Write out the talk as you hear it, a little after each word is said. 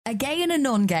A Gay and a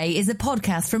Non-Gay is a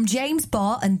podcast from James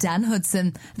Barr and Dan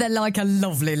Hudson. They're like a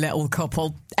lovely little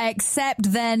couple,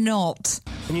 except they're not.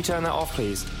 Can you turn that off,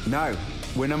 please? No.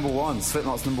 We're number one.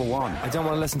 Slipknot's number one. I don't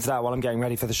want to listen to that while I'm getting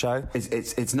ready for the show.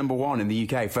 It's number one in the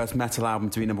UK. First metal album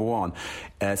to be number one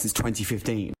since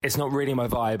 2015. It's not really my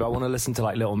vibe. I want to listen to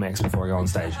like Little Mix before I go on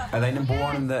stage. Are they number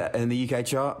one in the UK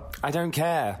chart? I don't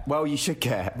care. Well, you should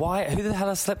care. Why? Who the hell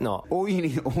is Slipknot? All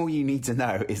you need to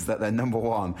know is that they're number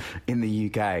one in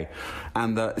the UK,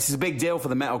 and this is a big deal for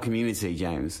the metal community,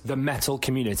 James. The metal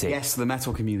community. Yes, the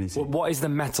metal community. Well, what is the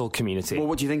metal community? Well,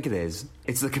 what do you think it is?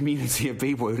 It's the community of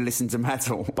people who listen to metal.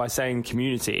 By saying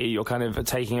community, you're kind of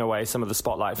taking away some of the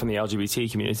spotlight from the LGBT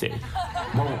community.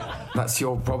 Well, that's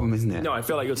your problem, isn't it? No, I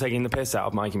feel like you're taking the piss out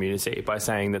of my community by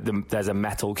saying that there's a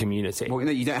metal community. Well,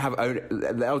 no, you don't have the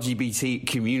LGBT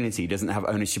community doesn't have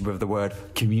ownership of the word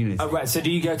community. Oh, right. So do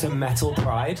you go to Metal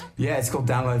Pride? Yeah, it's called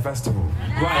Download Festival.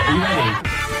 Right, are you ready?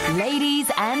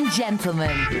 Ladies and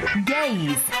gentlemen,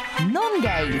 gays,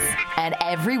 non-gays, and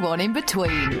everyone in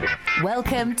between.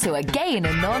 Welcome to A Gay and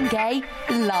a Non-Gay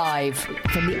live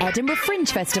from the Edinburgh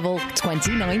Fringe Festival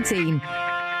 2019.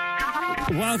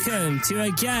 Welcome to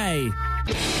A Gay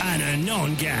and a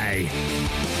Non-Gay.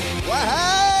 Well,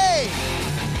 hey!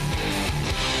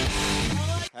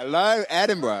 Hello,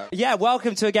 Edinburgh. Yeah,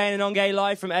 welcome to A Gay and a Non-Gay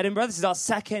live from Edinburgh. This is our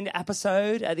second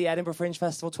episode at the Edinburgh Fringe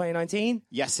Festival 2019.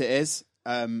 Yes, it is.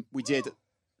 We did...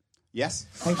 Yes?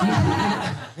 Thank you.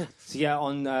 So yeah,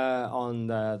 on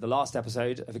the last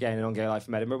episode of A Gay and a Non-Gay live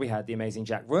from Edinburgh, we had the amazing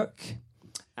Jack Rook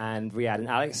and Riyadh and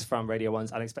Alex from Radio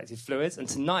 1's Unexpected Fluids. And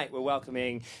tonight we're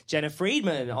welcoming Jena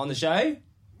Friedman on the show.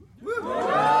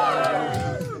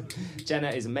 Jena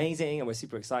is amazing and we're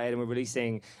super excited, and we're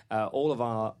releasing all of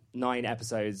our 9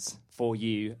 episodes for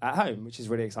you at home, which is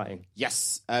really exciting.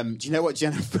 Yes. Do you know what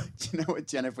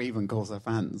Jena Friedman calls her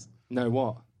fans? No,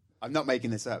 what? I'm not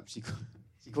making this up. She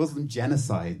calls them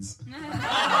genocides.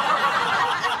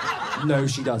 No,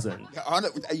 she doesn't.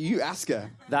 You ask her.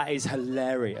 That is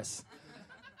hilarious.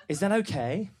 Is that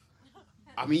okay?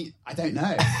 I mean, I don't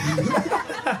know.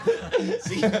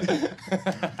 See,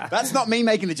 that's not me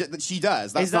making that she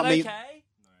does. That's is that not me. Okay?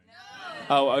 No.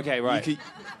 Oh, okay, right.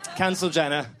 Cancel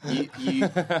Jena.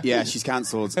 Yeah, she's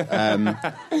cancelled.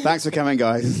 Thanks for coming,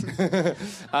 guys.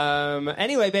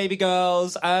 Anyway, baby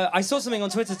girls, I saw something on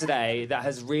Twitter today that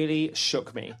has really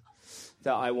shook me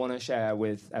that I want to share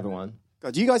with everyone.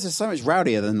 God, you guys are so much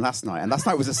rowdier than last night. And last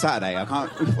night was a Saturday. I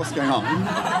can't... What's going on?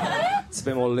 It's a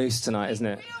bit more loose tonight, isn't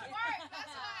it?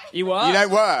 You what? You don't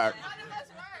work.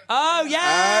 Oh,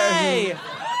 yay!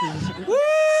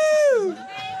 Woo!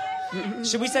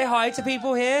 Should we say hi to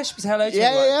people here? Should we say hello to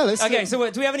everyone? Yeah, let's Okay,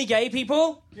 so do we have any gay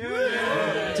people?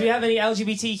 Yeah. Do we have any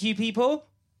LGBTQ people?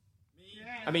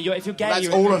 Yeah. I mean, if you're gay, that's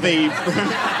all of the...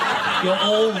 You're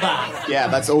all that. Yeah,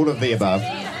 that's all of the above.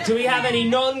 Do we have any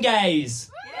non-gays?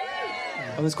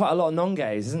 Oh, there's quite a lot of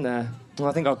non-gays, isn't there? Well,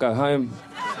 I think I'll go home.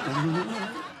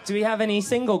 Do we have any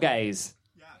single gays?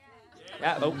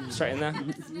 Yeah, oh, straight in there.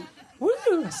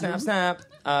 Woo! Snap, snap.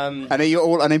 And are you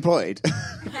all unemployed?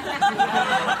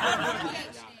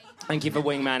 Thank you for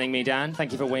wingmanning me, Dan.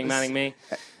 Thank you for wingmanning me.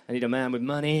 I need a man with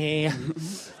money.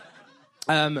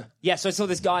 Yeah, so I saw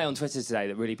this guy on Twitter today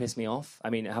that really pissed me off. I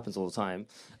mean, it happens all the time.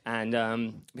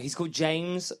 And he's called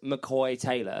James McCoy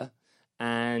Taylor.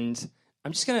 And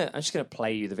I'm just gonna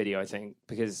play you the video, I think,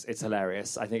 because it's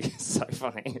hilarious. I think it's so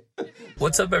funny.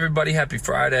 What's up, everybody? Happy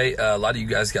Friday. A lot of you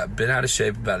guys got bent out of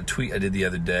shape about a tweet I did the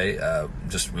other day,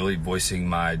 just really voicing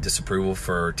my disapproval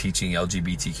for teaching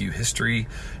LGBTQ history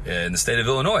in the state of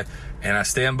Illinois. And I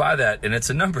stand by that. And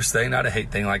it's a numbers thing, not a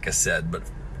hate thing, like I said, but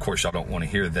of course y'all don't want to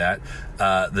hear that.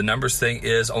 The numbers thing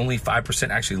is only 5%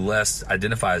 actually less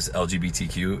identify as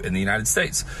LGBTQ in the United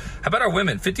States. How about our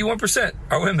women? 51%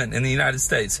 are women in the United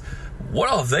States. What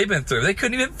all have they been through? They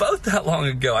couldn't even vote that long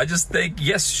ago. I just think,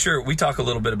 yes, sure, we talk a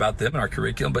little bit about them in our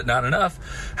curriculum, but not enough.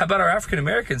 How about our African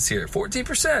Americans here?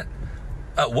 14%.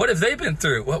 What have they been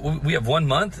through? Well, we have 1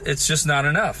 month. It's just not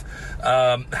enough.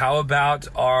 How about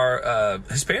our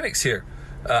Hispanics here?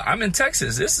 I'm in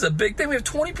Texas. This is a big thing. We have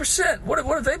 20%. What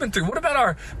have they been through? What about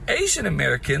our Asian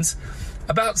Americans?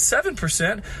 About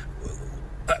 7%.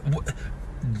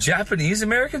 Japanese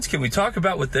Americans, can we talk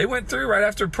about what they went through right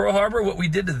after Pearl Harbor, what we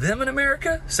did to them in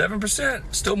America?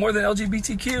 7%, still more than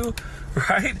LGBTQ,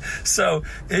 right? So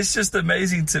it's just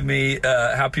amazing to me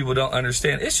how people don't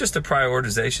understand. It's just a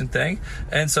prioritization thing,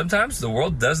 and sometimes the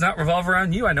world does not revolve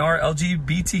around you. I know our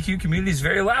LGBTQ community is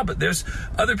very loud, but there's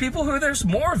other people who there's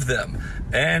more of them,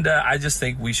 and I just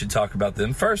think we should talk about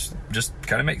them first. Just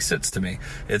kind of makes sense to me.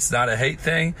 It's not a hate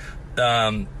thing.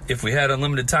 If we had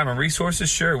unlimited time and resources,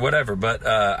 sure, whatever. But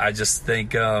I just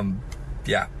think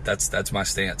yeah, that's my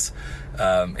stance.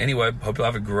 Anyway, hope you'll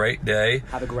have a great day.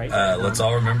 Have a great day. Let's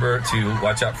all remember to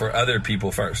watch out for other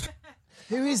people first.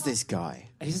 Who is this guy?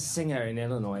 He's a singer in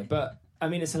Illinois, but I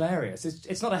mean, it's hilarious.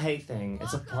 It's not a hate thing;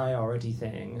 it's a priority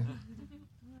thing.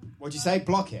 What'd you say?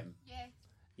 Block him?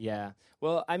 Yeah.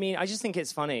 Well, I mean, I just think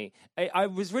it's funny. I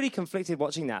was really conflicted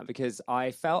watching that because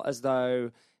I felt as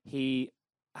though he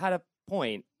had a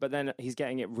point, but then he's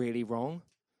getting it really wrong.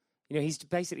 You know, he's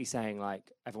basically saying, like,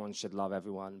 everyone should love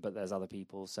everyone, but there's other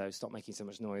people, so stop making so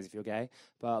much noise if you're gay.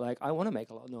 But, like, I want to make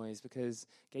a lot of noise because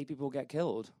gay people get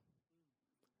killed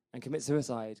and commit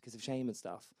suicide because of shame and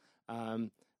stuff.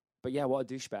 But, yeah, what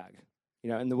a douchebag. You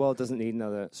know, and the world doesn't need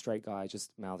another straight guy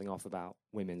just mouthing off about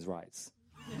women's rights.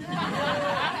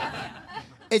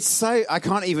 It's so... I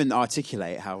can't even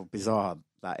articulate how bizarre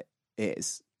that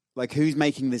is. Like, who's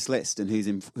making this list and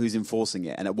who's enforcing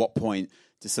it? And at what point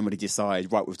does somebody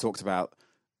decide, right, we've talked about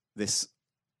this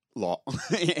lot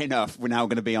enough, we're now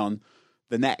going to be on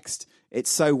the next? It's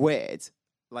so weird.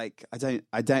 Like, I don't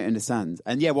understand.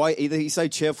 And yeah, why either he's so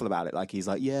cheerful about it, like he's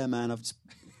like, yeah, man, I've just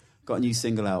got a new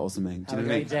single out or something. Have a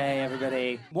great day,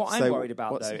 everybody. What I'm worried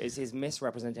about, though, is his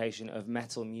misrepresentation of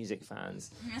metal music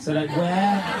fans. So, like,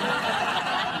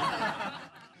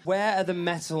 where are the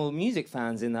metal music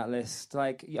fans in that list?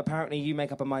 Like, apparently you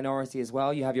make up a minority as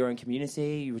well. You have your own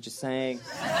community. You were just saying.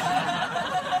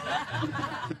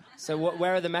 So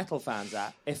where are the metal fans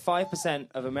at? If 5%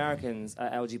 of Americans are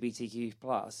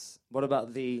LGBTQ+, what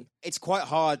about the... It's quite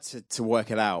hard to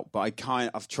work it out, but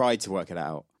I've tried to work it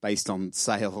out based on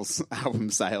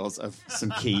album sales of some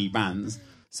key bands.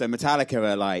 So Metallica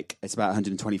are like, it's about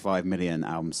 125 million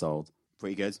albums sold.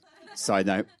 Pretty good. Side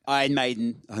note, Iron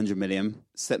Maiden, 100 million.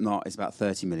 Slipknot is about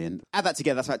 30 million. Add that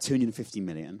together, that's about 250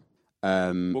 million.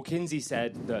 Well, Kinsey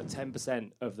said that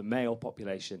 10% of the male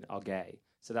population are gay.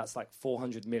 So that's like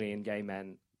 400 million gay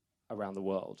men around the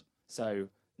world. So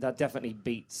that definitely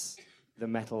beats the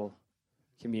metal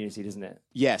community, doesn't it?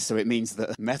 Yeah, so it means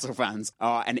that metal fans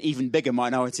are an even bigger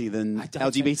minority than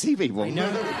LGBT people. I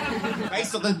know.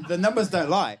 Based on the numbers don't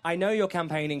lie. I know you're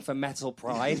campaigning for metal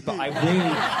pride, but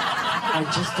I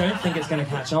just don't think it's going to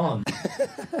catch on.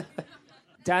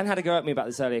 Dan had a go at me about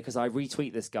this earlier because I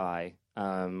retweet this guy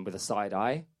with a side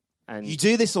eye. And you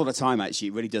do this all the time, actually.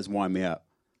 It really does wind me up.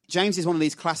 James is one of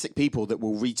these classic people that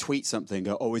will retweet something and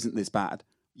go, oh, isn't this bad?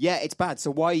 Yeah, it's bad. So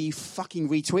why are you fucking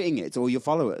retweeting it to all your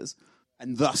followers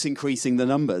and thus increasing the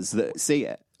numbers that see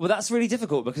it? Well, that's really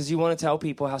difficult because you want to tell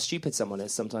people how stupid someone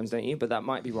is sometimes, don't you? But that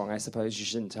might be wrong. I suppose you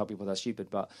shouldn't tell people they're stupid.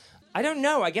 But I don't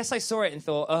know. I guess I saw it and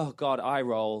thought, oh, God, eye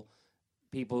roll.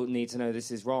 People need to know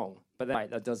this is wrong. But then,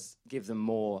 that does give them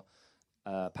more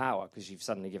power because you've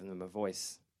suddenly given them a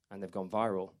voice and they've gone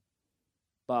viral.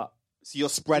 But... So you're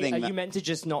spreading... Are you meant to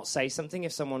just not say something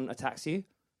if someone attacks you?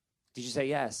 Did you say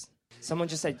yes? Someone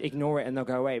just said ignore it and they'll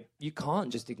go away. You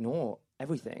can't just ignore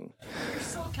everything. You're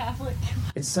so Catholic.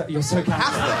 You're so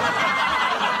Catholic.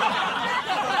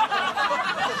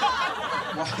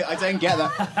 I don't get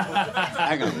that.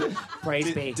 Hang on.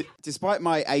 Praise be. Despite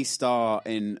my A star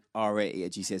in RE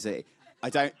at GCSE, I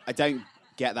don't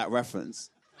get that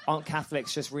reference. Aren't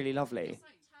Catholics just really lovely? It's like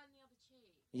turn the other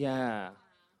cheek. Yeah.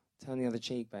 Turn the other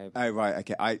cheek, babe. Oh, right,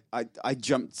 okay. I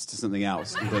jumped to something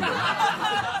else completely.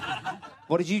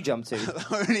 What did you jump to?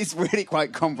 It's really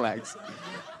quite complex.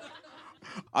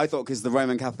 I thought because the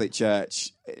Roman Catholic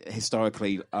Church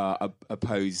historically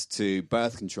opposed to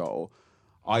birth control,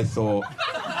 I thought...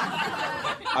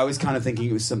 I was kind of thinking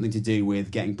it was something to do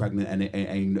with getting pregnant and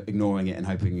ignoring it and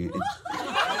hoping it...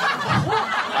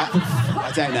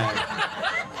 I don't know.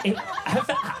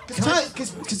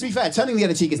 Because to be fair, turning the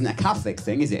other cheek isn't a Catholic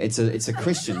thing, is it? It's a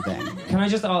Christian thing. Can I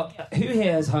just ask, who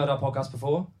here has heard our podcast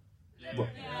before? Yeah.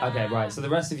 Okay, right. So the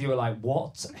rest of you are like,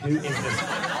 what? Who is this?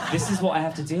 This is what I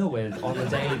have to deal with on a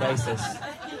daily basis.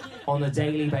 On a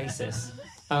daily basis.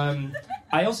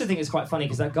 I also think it's quite funny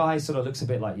because that guy sort of looks a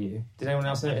bit like you. Did anyone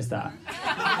else notice that?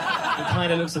 He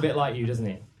kind of looks a bit like you, doesn't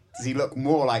he? Does he look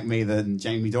more like me than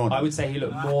Jamie Dornan? I would say he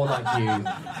looked more like you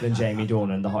than Jamie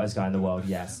Dornan, the hottest guy in the world,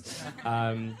 yes.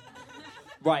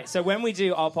 Right, so when we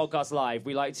do our podcast live,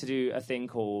 we like to do a thing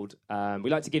called... we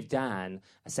like to give Dan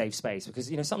a safe space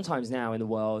because, you know, sometimes now in the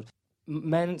world,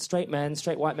 straight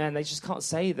white men, they just can't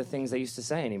say the things they used to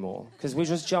say anymore because we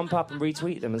just jump up and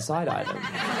retweet them and side-eye them.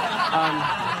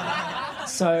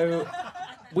 So...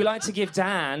 we like to give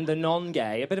Dan, the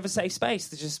non-gay, a bit of a safe space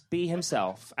to just be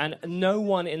himself. And no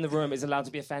one in the room is allowed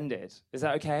to be offended. Is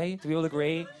that okay? Do we all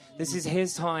agree? This is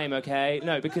his time, okay?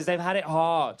 No, because they've had it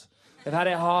hard. They've had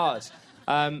it hard.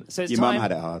 So it's Your mum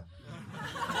had it hard.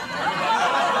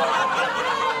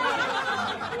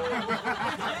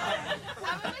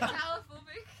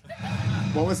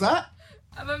 What was that?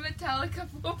 I'm a Metallica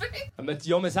phobic.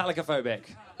 You're Metallica phobic.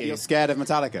 You're scared of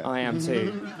Metallica? I am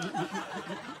too.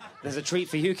 There's a treat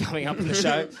for you coming up in the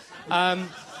show.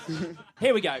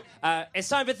 Here we go. It's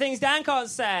time for Things Dan Can't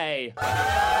Say. Things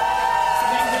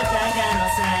that Dan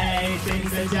cannot say.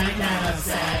 Things that Dan cannot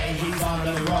say. He's on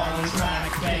the wrong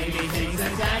track, baby. Things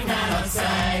that Dan cannot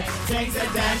say. Things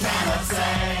that Dan cannot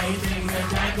say. Things that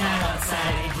Dan cannot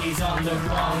say. He's on the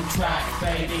wrong track,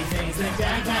 baby. Things that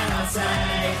Dan cannot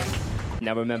say.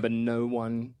 Now remember, no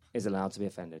one is allowed to be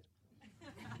offended.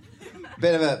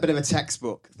 Bit of a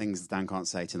textbook things Dan can't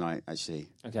say tonight, actually.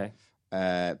 Okay.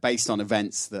 Based on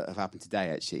events that have happened today,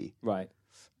 actually. Right.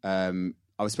 I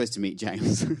was supposed to meet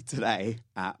James today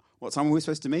at... What time were we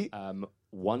supposed to meet?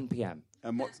 1 p.m.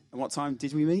 And what time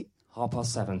did we meet?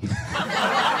 7:30.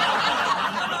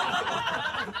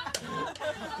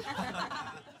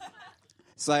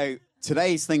 So,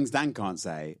 today's things Dan can't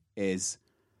say is...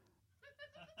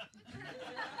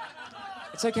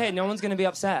 It's okay, no one's going to be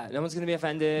upset. No one's going to be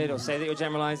offended or say that you're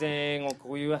generalising or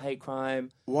call you a hate crime.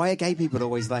 Why are gay people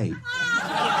always late?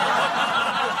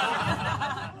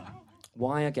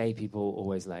 Why are gay people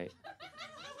always late?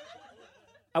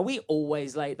 Are we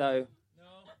always late, though? No.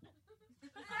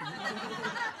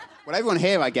 Well, everyone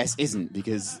here, I guess, isn't,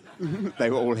 because they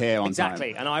were all here on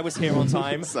Exactly, and I was here on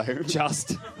time. So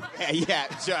just...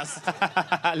 just.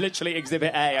 Literally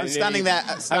Exhibit A. I'm standing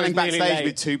backstage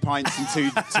with 2 pints and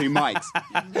two mics.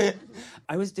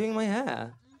 I was doing my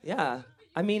hair. Yeah.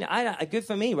 I mean, good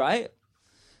for me, right?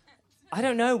 I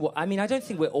don't know. I don't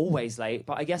think we're always late,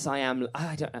 but I guess I am.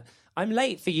 I don't know. I'm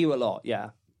late for you a lot,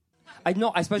 yeah. I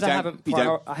suppose I haven't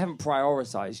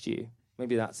prioritized you.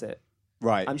 Maybe that's it.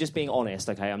 Right. I'm just being honest,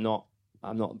 okay? I'm not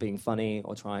being funny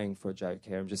or trying for a joke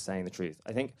here. I'm just saying the truth.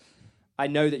 I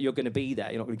know that you're going to be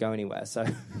there. You're not going to go anywhere, so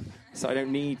I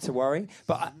don't need to worry.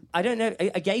 But I don't know.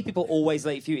 Are gay people always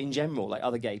late for you in general, like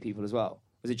other gay people as well?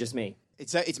 Or is it just me?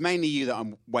 It's mainly you that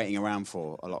I'm waiting around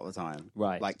for a lot of the time.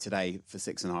 Right. Like today for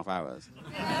 6.5 hours.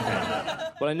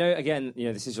 Well, I know, again,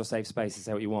 this is your safe space to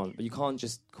say what you want, but you can't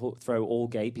just throw all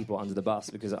gay people under the bus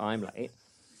because I'm late.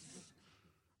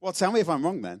 Well, tell me if I'm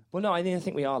wrong then. Well, no, I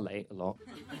think we are late a lot.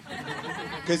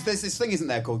 Because there's this thing, isn't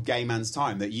there, called Gay Man's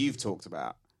Time that you've talked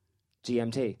about.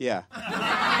 GMT. Yeah.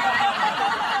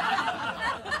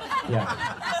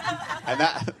 Yeah. And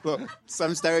that, look,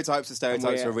 some stereotypes are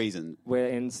stereotypes for a reason. We're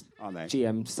in Aren't they?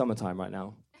 GM summertime right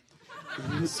now.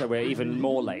 So we're even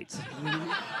more late.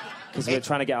 Because we're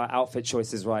trying to get our outfit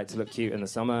choices right to look cute in the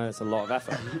summer. It's a lot of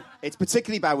effort. It's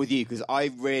particularly bad with you because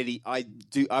I'm really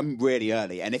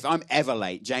early. And if I'm ever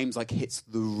late, James hits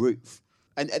the roof.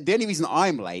 And the only reason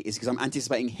I'm late is because I'm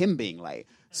anticipating him being late.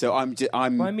 So I'm.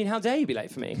 Well, how dare you be late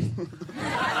for me?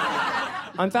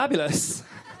 I'm fabulous.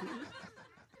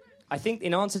 I think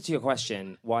in answer to your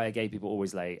question, why are gay people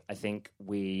always late? I think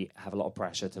we have a lot of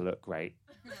pressure to look great.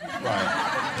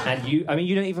 Right. And you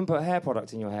don't even put hair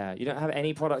product in your hair. You don't have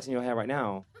any product in your hair right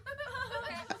now.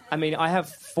 I have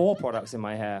 4 products in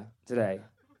my hair today.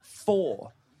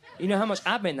 4. You know how much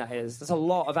admin that is? That's a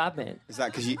lot of admin. Is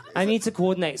that because I need to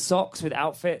coordinate socks with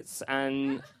outfits,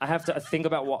 and I have to think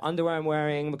about what underwear I'm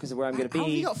wearing because of where I'm going to be. How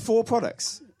have you got 4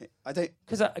 products? I don't...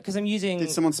 Because I'm using...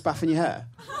 Did someone spaff in your hair?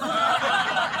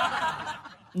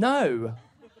 No.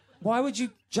 Why would you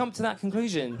jump to that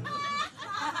conclusion?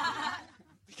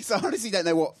 Because I honestly don't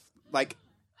know what,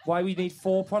 why we need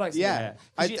 4 products in your hair.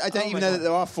 I don't even know that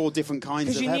there are 4 different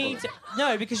kinds of hair products.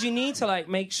 Because you need to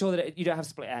make sure that you don't have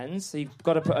split ends. So you've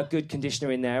got to put a good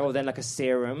conditioner in there, or then a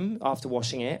serum after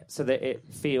washing it, so that it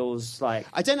feels like.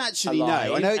 I don't actually alive.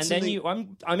 know. I know it's and something...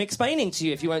 then I'm explaining to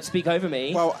you if you won't speak over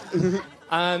me. Well.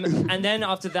 And then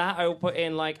after that, I will put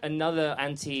in another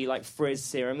anti-frizz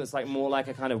serum that's more like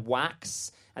a kind of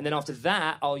wax. And then after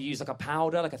that, I'll use a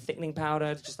powder, a thickening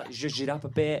powder, to just zhuzh it up a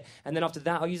bit. And then after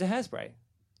that, I'll use a hairspray.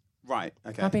 Right,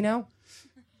 okay. Happy now?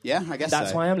 Yeah, I guess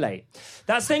That's why I'm late.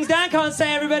 That's Things Dan Can't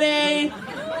Say, everybody! Things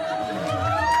that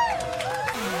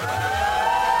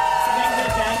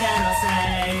Dan cannot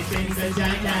say, things that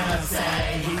Dan cannot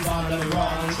say. He's on the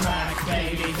wrong track,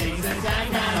 baby. Things that Dan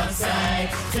cannot say,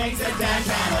 things that Dan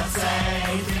cannot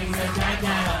say. Things that Dan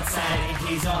cannot say.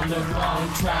 He's on the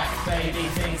wrong track, baby.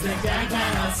 Things that Dan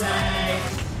cannot say.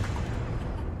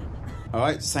 All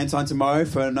right, same time tomorrow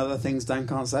for another Things Dan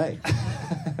Can't Say.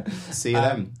 See you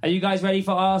then. Are you guys ready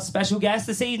for our special guest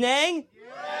this evening?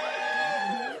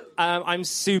 I'm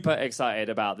super excited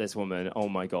about this woman. Oh,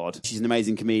 my God. She's an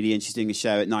amazing comedian. She's doing a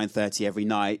show at 9:30 every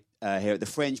night here at the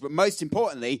Fringe. But most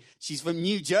importantly, she's from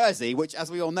New Jersey, which,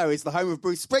 as we all know, is the home of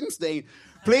Bruce Springsteen.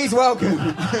 Please welcome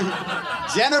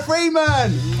Jena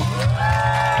Friedman.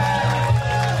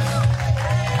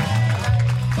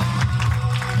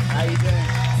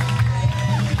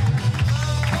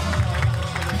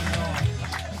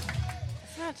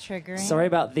 triggering. Sorry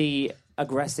about the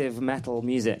aggressive metal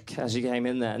music as you came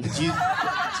in then. Do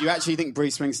you actually think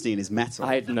Bruce Springsteen is metal?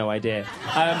 I had no idea.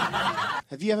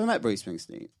 Have you ever met Bruce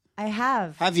Springsteen? I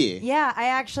have. Have you? Yeah, I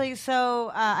actually.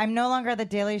 So I'm no longer at the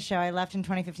Daily Show. I left in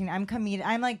 2015.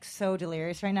 I'm like so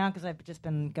delirious right now because I've just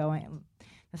been going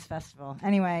this festival.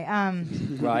 Anyway,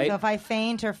 right. So if I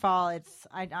faint or fall, it's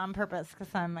on purpose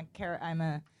because I'm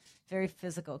a very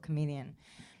physical comedian.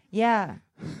 Yeah.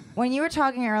 When you were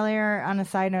talking earlier on a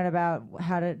side note about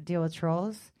how to deal with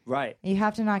trolls, right? You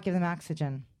have to not give them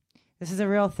oxygen. This is a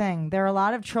real thing. There are a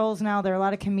lot of trolls now. There are a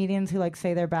lot of comedians who like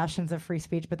say they're bastions of free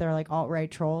speech, but they're like alt-right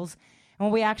trolls. And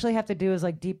what we actually have to do is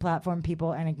like deplatform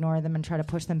people and ignore them and try to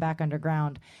push them back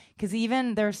underground. Because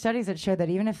even there are studies that show that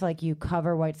even if like you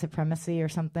cover white supremacy or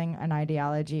something, an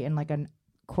ideology in like a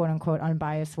quote unquote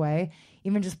unbiased way,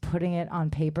 even just putting it on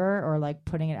paper or like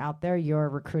putting it out there, you're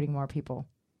recruiting more people.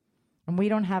 And we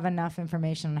don't have enough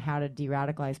information on how to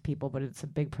de-radicalize people, but it's a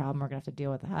big problem we're going to have to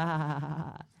deal with.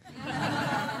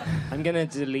 I'm going to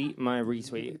delete my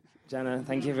retweet. Jena,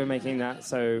 thank you for making that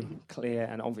so clear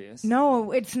and obvious.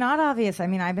 No, it's not obvious. I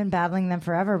mean, I've been battling them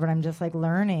forever, but I'm just like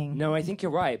learning. No, I think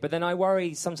you're right. But then I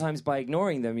worry sometimes by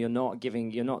ignoring them, you're not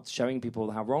showing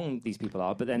people how wrong these people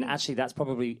are. But then actually that's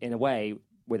probably in a way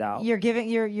without...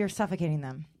 You're suffocating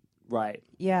them. Right.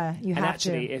 Yeah, you have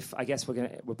to. And actually, I guess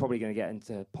we're probably going to get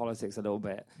into politics a little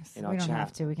bit in our chat. We don't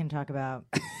have to. We can talk about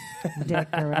dick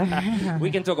or whatever.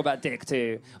 We can talk about dick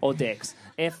too, or dicks.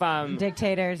 If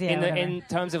dictators, yeah. In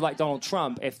terms of like Donald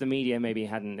Trump, if the media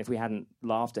if we hadn't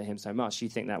laughed at him so much, you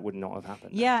think that would not have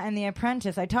happened? Yeah, and The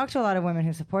Apprentice. I talked to a lot of women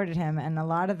who supported him, and a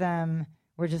lot of them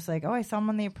were just like, "Oh, I saw him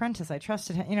on The Apprentice. I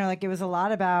trusted him." You know, like it was a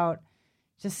lot about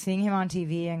just seeing him on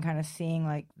TV and kind of seeing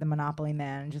like the Monopoly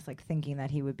man and just like thinking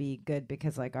that he would be good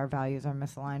because like our values are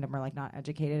misaligned and we're like not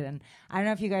educated. And I don't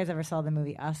know if you guys ever saw the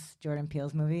movie Us, Jordan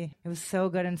Peele's movie. It was so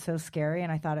good and so scary.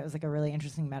 And I thought it was like a really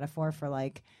interesting metaphor for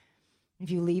like, if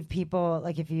you leave people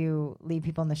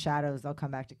in the shadows, they'll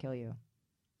come back to kill you.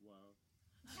 Wow.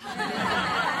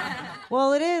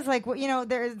 Well, it is like, you know,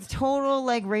 there's total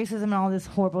like racism and all this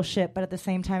horrible shit. But at the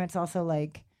same time, it's also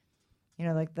like, you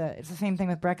know, like it's the same thing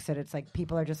with Brexit. It's like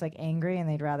people are just like angry and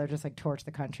they'd rather just like torch the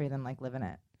country than like live in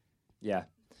it. Yeah.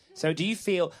 So do you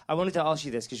feel, I wanted to ask you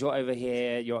this because you're over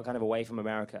here, you're kind of away from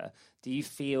America. Do you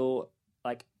feel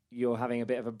like you're having a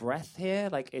bit of a breath here?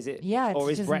 Like, is it,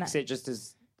 or is Brexit just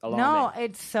as alarming? No,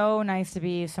 it's so nice to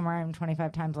be somewhere I'm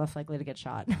 25 times less likely to get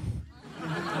shot.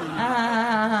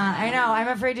 I know, I'm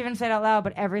afraid to even say it out loud,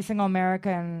 but every single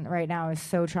American right now is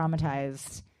so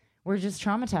traumatized. We're just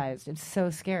traumatized. It's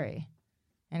so scary.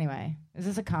 Anyway, is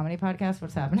this a comedy podcast?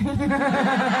 What's happening?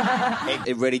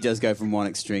 It really does go from one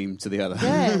extreme to the other.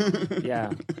 Good.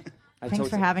 Yeah. Thanks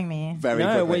for having me.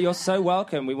 Well, you're so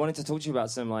welcome. We wanted to talk to you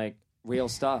about some like real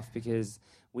stuff because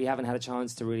we haven't had a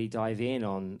chance to really dive in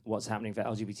on what's happening for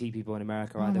LGBT people in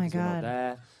America either because we're not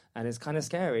there. And it's kind of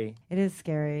scary. It is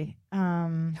scary.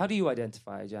 How do you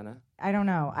identify, Jena? I don't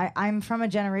know. I'm from a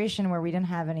generation where we didn't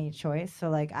have any choice. So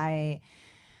like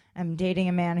I'm dating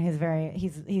a man who's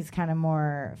he's kind of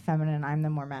more feminine. I'm the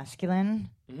more masculine,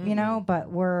 you know,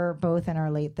 but we're both in our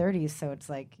late 30s. So it's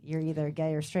like, you're either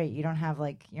gay or straight. You don't have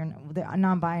like, the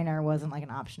non-binary wasn't like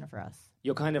an option for us.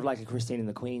 You're kind of like a Christine and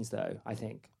the Queens though, I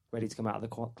think, ready to come out of the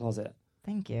closet.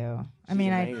 Thank you. I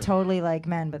mean, amazing. I totally like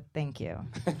men, but thank you.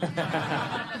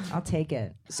 I'll take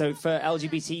it. So for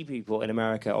LGBT people in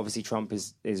America, obviously Trump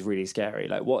is really scary.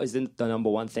 Like, what is the number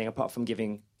one thing, apart from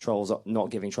not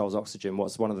giving trolls oxygen,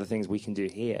 what's one of the things we can do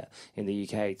here in the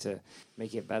UK to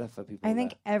make it better for people? I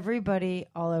think everybody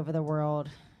all over the world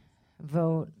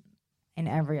vote in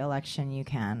every election you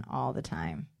can all the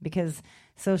time. Because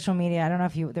social media, I don't know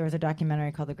if there was a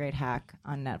documentary called The Great Hack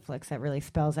on Netflix that really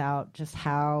spells out just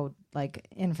how like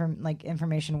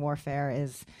information warfare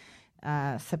is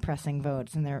suppressing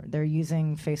votes, and they're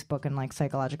using Facebook and like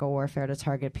psychological warfare to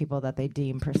target people that they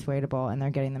deem persuadable, and they're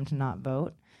getting them to not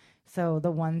vote. So the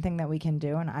one thing that we can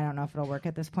do, and I don't know if it'll work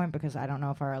at this point because I don't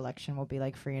know if our election will be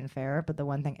like free and fair, but the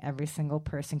one thing every single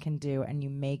person can do, and you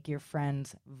make your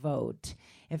friends vote.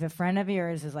 If a friend of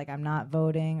yours is like, I'm not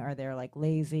voting, or they're like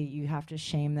lazy, you have to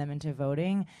shame them into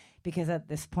voting, because at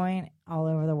this point all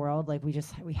over the world, like we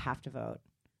have to vote.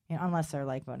 You know, unless they're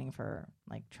like voting for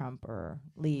like Trump or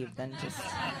leave, then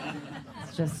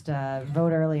just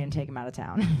vote early and take him out of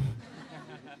town.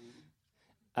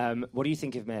 What do you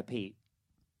think of Mayor Pete?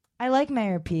 I like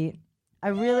Mayor Pete.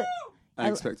 I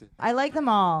expect it. I like them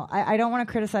all. I don't want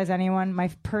to criticize anyone. My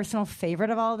personal favorite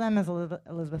of all of them is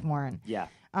Elizabeth Warren. Yeah.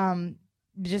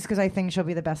 Just because I think she'll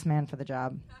be the best man for the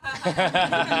job.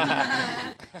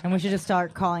 And we should just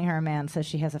start calling her a man so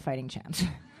she has a fighting chance.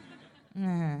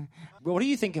 What do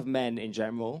you think of men in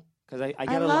general? Because I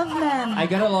get love men. I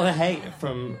get a lot of hate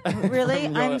from. Really?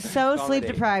 from your I'm so comedy. sleep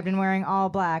deprived and wearing all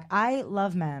black. I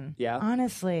love men. Yeah?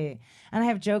 Honestly. And I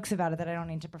have jokes about it that I don't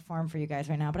need to perform for you guys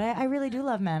right now. But I really do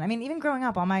love men. I mean, even growing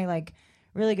up, all my like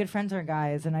really good friends are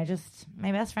guys. And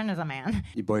my best friend is a man.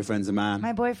 Your boyfriend's a man.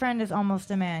 My boyfriend is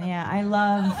almost a man. Yeah, I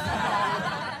love...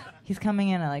 He's coming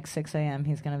in at like 6 a.m.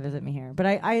 He's going to visit me here. But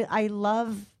I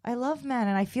love men.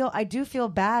 And I do feel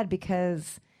bad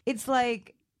because it's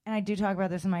like... And I do talk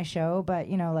about this in my show, but,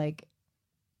 you know, like,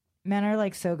 men are,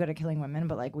 like, so good at killing women,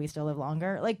 but, like, we still live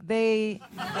longer. Like, they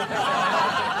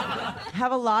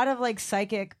have a lot of, like,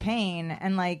 psychic pain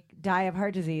and, like, die of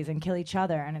heart disease and kill each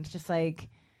other. And it's just, like,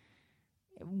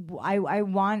 I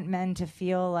want men to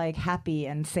feel, like, happy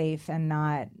and safe and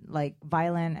not, like,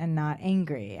 violent and not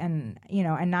angry and, you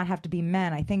know, and not have to be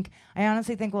men. I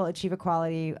honestly think we'll achieve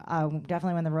equality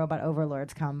definitely when the robot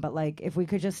overlords come. But, like, if we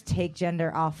could just take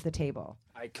gender off the table.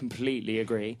 I completely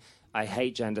agree. I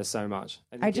hate gender so much.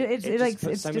 It's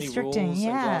puts so many restricting, rules and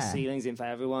yeah. glass ceilings in for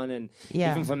everyone, and Yeah.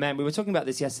 even for men. We were talking about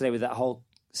this yesterday with that whole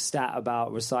stat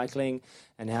about recycling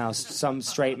and how some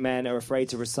straight men are afraid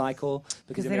to recycle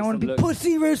because they don't want to be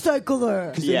pussy recycler.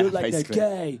 Because they look like they're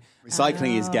gay.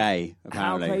 Recycling is gay,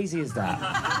 apparently. How crazy is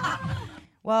that?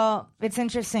 Well, it's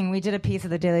interesting. We did a piece of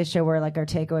the Daily Show where like our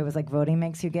takeaway was like voting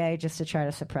makes you gay, just to try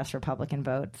to suppress Republican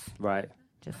votes. Right.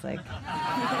 Just like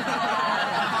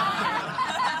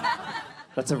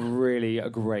That's a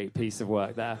great piece of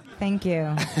work there. Thank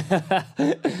you.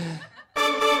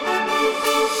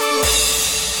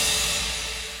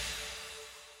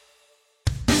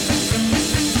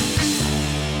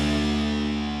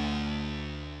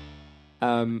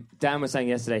 Dan was saying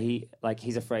yesterday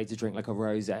he's afraid to drink like a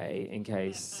rosé in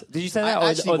case. Did you say that? I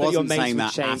actually or that your wasn't mates saying would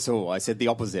that change? at all. I said the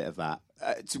opposite of that.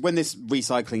 When this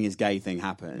recycling is gay thing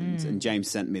happened, and James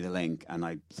sent me the link, and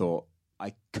I thought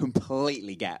I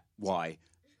completely get why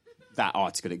that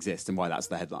article exists and why that's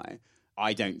the headline.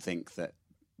 I don't think that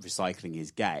recycling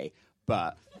is gay,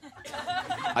 but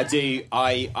I do.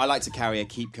 I like to carry a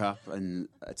keep cup and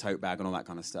a tote bag and all that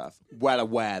kind of stuff. Well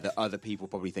aware that other people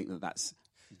probably think that that's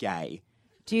gay.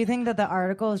 Do you think that the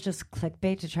article is just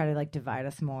clickbait to try to like divide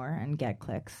us more and get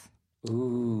clicks?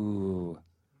 Ooh.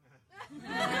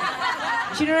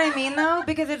 Do you know what I mean, though?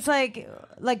 Because it's like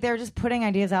they're just putting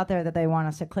ideas out there that they want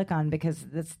us to click on because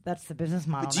that's the business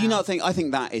model. But do you not think? I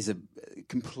think that is a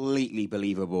completely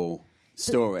believable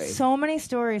story. So many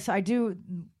stories. So I do.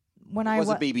 When it was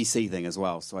a BBC thing as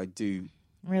well, so I do.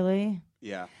 Really?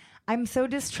 Yeah. I'm so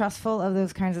distrustful of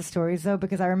those kinds of stories, though,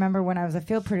 because I remember when I was a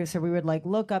field producer, we would like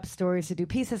look up stories to do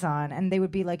pieces on, and they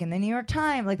would be like in the New York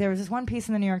Times. Like there was this one piece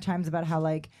in the New York Times about how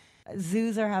like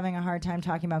zoos are having a hard time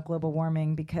talking about global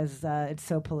warming because it's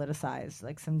so politicized.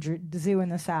 Like some zoo in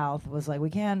the South was like, we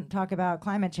can't talk about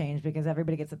climate change because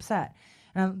everybody gets upset.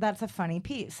 And that's a funny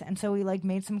piece. And so we like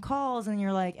made some calls, and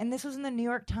you're like, and this was in the New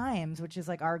York Times, which is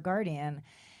like our guardian,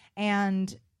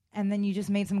 and then you just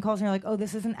made some calls and you're like, oh,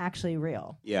 this isn't actually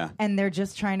real. Yeah. And they're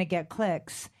just trying to get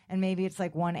clicks, and maybe it's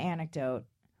like one anecdote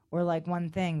or like one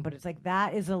thing, but it's like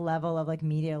that is a level of like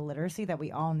media literacy that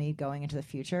we all need going into the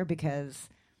future, because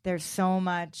there's so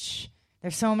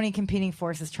many competing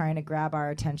forces trying to grab our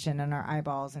attention and our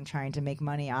eyeballs and trying to make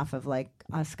money off of like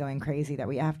us going crazy, that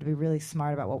we have to be really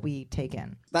smart about what we take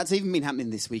in. That's even been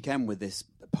happening this weekend with this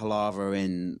palaver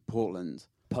in Portland.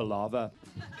 Palaver?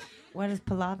 What is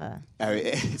palaver? Oh,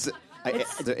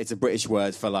 it's a British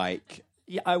word for like...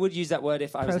 Yeah, I would use that word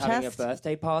if I was having a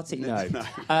birthday party. No.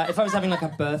 If I was having like a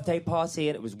birthday party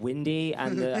and it was windy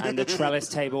and the trellis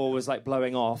table was like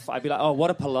blowing off, I'd be like, oh,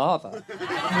 what a palaver.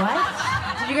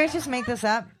 What? Did you guys just make this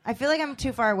up? I feel like I'm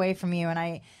too far away from you, and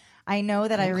I know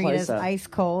that I read as ice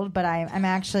cold, but I'm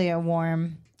actually a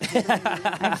warm... I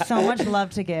have so much love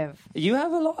to give. You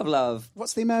have a lot of love.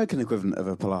 What's the American equivalent of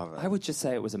a palaver? I would just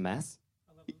say it was a mess.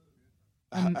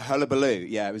 Hullabaloo,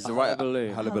 yeah, it was the right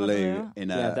hullabaloo. Hullabaloo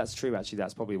in a... Yeah, that's true, actually.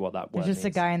 That's probably what that word There's just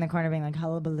means. a guy in the corner being like,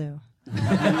 hullabaloo.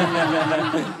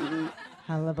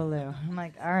 Hullabaloo. I'm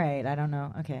like, all right, I don't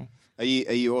know. Okay. Are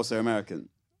you also American?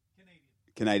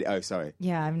 Canadian. Oh, sorry.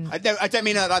 Yeah, I don't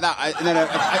mean it like that. No.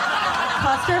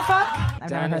 Clusterfuck? I've Dan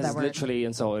never heard has that word. literally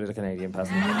insulted a Canadian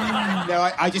person.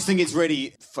 No, I just think it's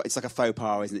really... It's like a faux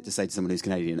pas, isn't it, to say to someone who's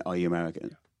Canadian, are you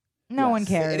American? No one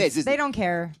cares. It is, isn't they it? don't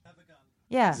care.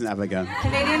 Yeah. Doesn't have a gun.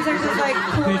 Canadians are just like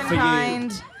cool and for you.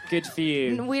 kind. Good for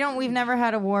you. We've never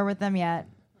had a war with them yet,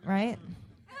 right?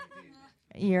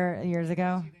 Years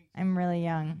ago. I'm really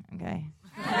young. Okay.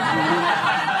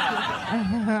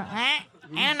 I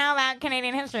don't know about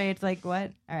Canadian history. It's like,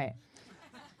 what? All right.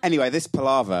 Anyway, this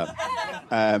palaver /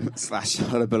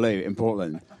 hullabaloo in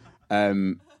Portland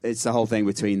it's the whole thing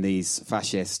between these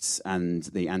fascists and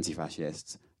the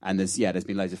anti-fascists. And there's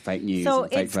been loads of fake news and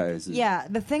fake photos. Yeah,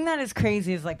 the thing that is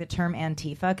crazy is like the term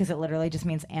Antifa, because it literally just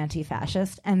means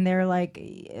anti-fascist. And they're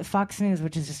like, Fox News,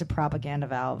 which is just a propaganda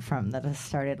valve that has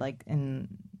started like in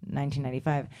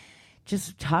 1995,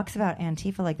 just talks about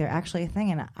Antifa like they're actually a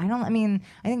thing. And I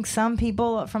think some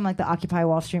people from like the Occupy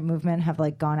Wall Street movement have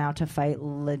like gone out to fight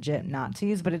legit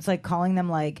Nazis, but it's like calling them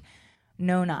like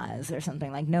no Naz or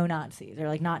something, like no Nazis or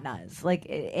like not Naz. Like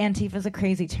Antifa is a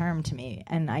crazy term to me,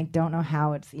 and I don't know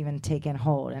how it's even taken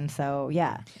hold. And so,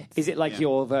 yeah. Is it like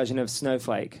your version of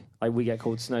snowflake? Like we get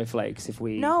called snowflakes if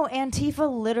we... No, Antifa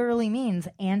literally means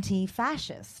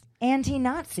anti-fascist,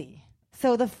 anti-Nazi.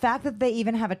 So the fact that they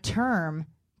even have a term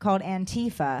called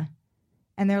Antifa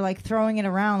and they're like throwing it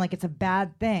around like it's a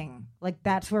bad thing, like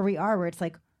that's where we are, where it's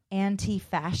like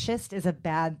anti-fascist is a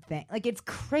bad thing. Like it's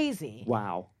crazy.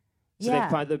 Wow. So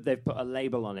they've put a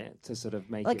label on it to sort of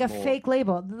make like it a more... fake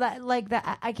label. Like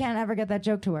that, I can't ever get that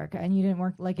joke to work, and you didn't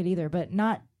work like it either. But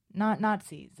not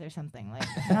Nazis or something like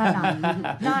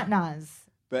not Naz.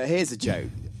 But here's a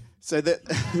joke. So the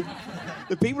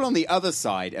people on the other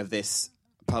side of this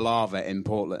palaver in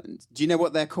Portland, do you know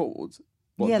what they're called?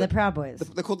 The Proud Boys.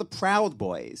 They're called the Proud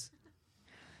Boys.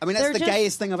 I mean, that's They're the just...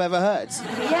 gayest thing I've ever heard.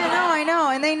 Yeah, no, I know,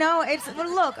 and they know it's. But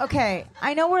look, okay,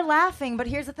 I know we're laughing, but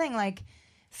here's the thing, like.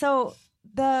 So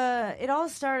it all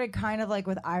started kind of like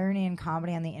with irony and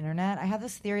comedy on the internet. I have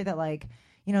this theory that like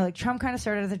Trump kind of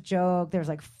started as a joke. There's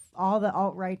like all the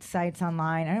alt-right sites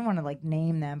online. I don't want to like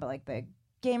name them, but like the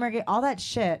Gamergate, all that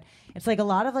shit. It's like a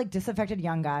lot of like disaffected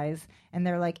young guys, and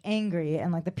they're like angry,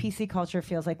 and like the PC culture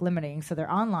feels like limiting. So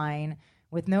they're online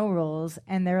with no rules,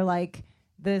 and they're like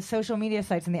the social media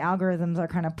sites and the algorithms are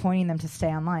kind of pointing them to stay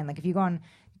online. Like if you go on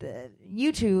the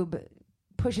YouTube,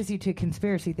 pushes you to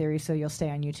conspiracy theories, so you'll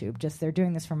stay on YouTube. Just they're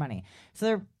doing this for money. So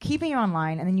they're keeping you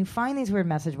online, and then you find these weird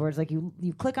message boards. Like you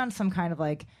click on some kind of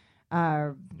like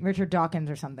Richard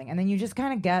Dawkins or something, and then you just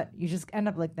end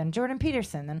up like then Jordan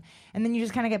Peterson, and then you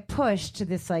just kind of get pushed to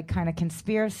this like kind of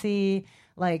conspiracy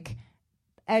like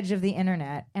edge of the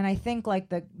internet. And I think like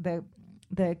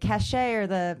the cachet or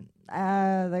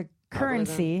the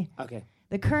currency. Okay.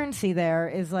 The currency there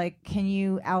is like, can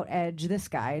you out-edge this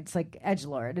guy? It's like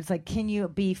edgelord. It's like, can you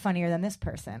be funnier than this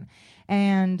person?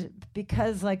 And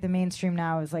because like the mainstream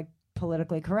now is like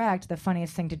politically correct, the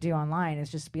funniest thing to do online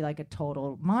is just be like a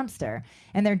total monster.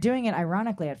 And they're doing it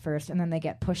ironically at first, and then they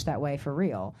get pushed that way for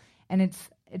real. And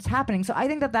it's happening. So I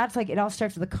think that's like, it all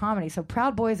starts with the comedy. So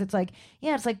Proud Boys, it's like,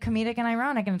 yeah, it's like comedic and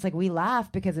ironic, and it's like we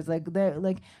laugh because it's like they're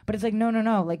like, but it's like no,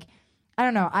 like I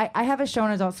don't know. I have a show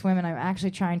on Adult Swim, and I'm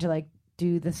actually trying to like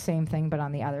do the same thing but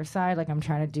on the other side. Like I'm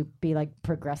trying to be like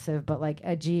progressive but like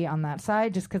edgy on that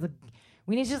side, just because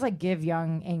we need to just like give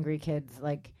young angry kids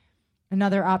like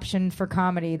another option for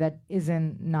comedy that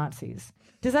isn't Nazis.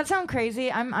 Does that sound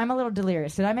crazy? I'm a little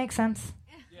delirious. Did I make sense?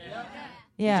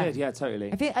 Yeah. You did, yeah,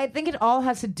 totally. I think it all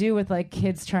has to do with like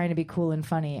kids trying to be cool and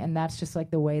funny, and that's just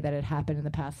like the way that it happened in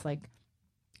the past, like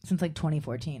since like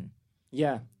 2014.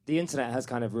 Yeah, the internet has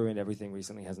kind of ruined everything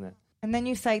recently, hasn't it? And then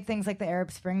you cite things like the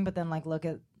Arab Spring, but then like look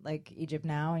at like Egypt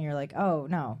now, and you're like, oh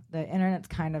no, the internet's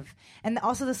kind of, and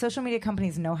also the social media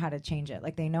companies know how to change it.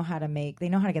 Like they know how to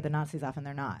get the Nazis off, and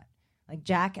they're not. Like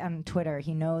Jack on Twitter,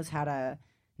 he knows how to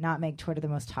not make Twitter the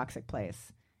most toxic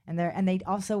place. And they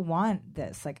also want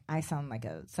this. Like I sound like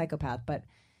a psychopath, but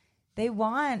they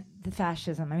want the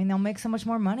fascism. I mean, they'll make so much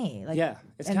more money. Like, yeah,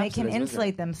 it's and they can capitalism,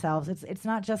 insulate themselves. It's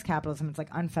not just capitalism. It's like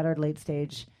unfettered late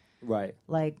stage. Right.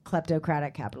 Like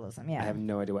kleptocratic capitalism, yeah. I have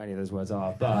no idea what any of those words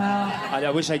are, but I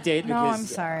wish I did. Because, no, I'm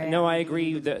sorry. No, I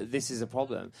agree that this is a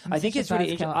problem. I think it's really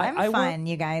interesting. I'm fun,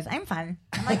 you guys. I'm fun.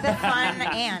 I'm like the fun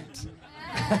ant.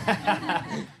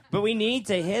 But we need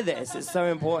to hear this. It's so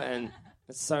important.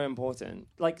 It's so important.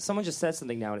 Like, someone just said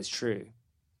something now and it's true,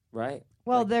 right?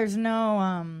 Well, there's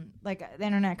no like the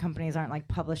internet companies aren't like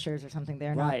publishers or something.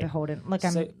 They're not beholden. Look,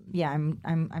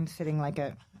 I'm sitting like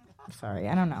a. Sorry,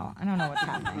 I don't know what's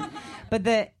happening. But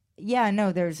there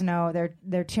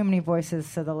are too many voices,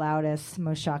 so the loudest,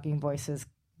 most shocking voices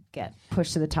get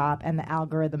pushed to the top, and the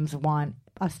algorithms want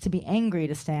us to be angry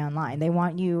to stay online. They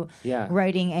want you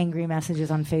writing angry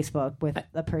messages on Facebook with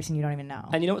a person you don't even know.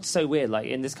 And you know what's so weird? Like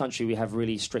in this country, we have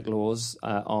really strict laws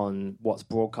on what's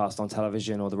broadcast on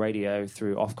television or the radio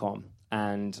through Ofcom,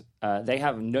 and they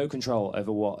have no control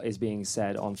over what is being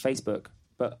said on Facebook.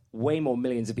 But way more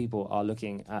millions of people are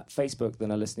looking at Facebook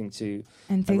than are listening to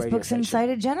and a radio Facebook's station.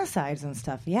 incited genocides and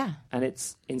stuff, yeah. And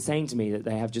it's insane to me that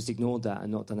they have just ignored that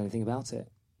and not done anything about it.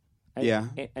 Yeah.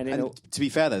 And to be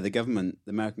fair, though, the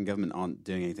American government aren't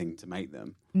doing anything to make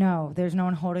them. No, there's no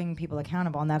one holding people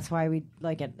accountable, and that's why we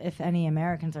like it. If any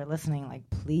Americans are listening, like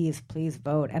please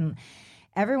vote. And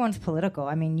everyone's political.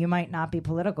 I mean, you might not be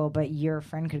political, but your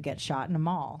friend could get shot in a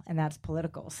mall, and that's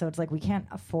political. So it's like we can't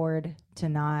afford to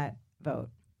not vote.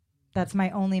 That's my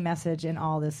only message in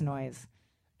all this noise.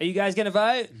 Are you guys gonna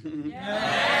vote?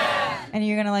 Yeah. And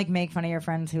you're gonna like make fun of your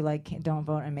friends who like don't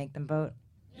vote and make them vote?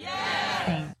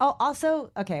 Yeah. Oh,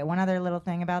 also, okay, one other little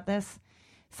thing about this.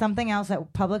 Something else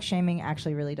that public shaming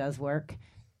actually really does work.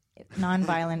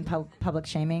 Non-violent public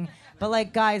shaming. But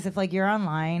like guys, if like you're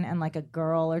online and like a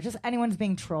girl or just anyone's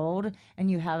being trolled and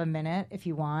you have a minute if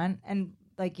you want, and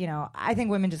like, you know, I think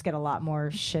women just get a lot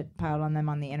more shit piled on them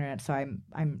on the internet, so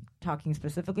I'm talking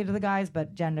specifically to the guys,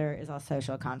 but gender is a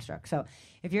social construct. So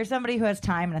if you're somebody who has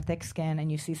time and a thick skin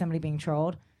and you see somebody being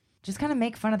trolled, just kind of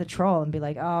make fun of the troll and be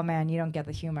like, oh man, you don't get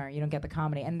the humor, you don't get the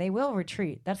comedy, and they will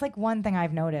retreat. That's like one thing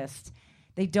I've noticed.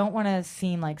 They don't want to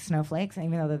seem like snowflakes,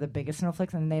 even though they're the biggest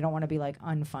snowflakes, and they don't want to be like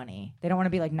unfunny. They don't want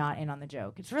to be like not in on the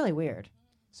joke. It's really weird.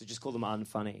 So just call them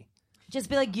unfunny. Just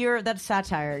be like, that's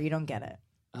satire, you don't get it.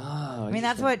 Oh, I mean,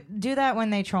 do that when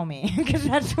they troll me, because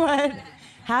that's what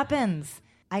happens.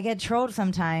 I get trolled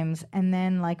sometimes, and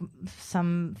then like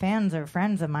some fans or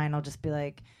friends of mine will just be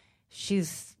like,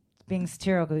 she's being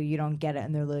satirical, you don't get it.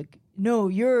 And they're like, no,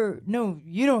 you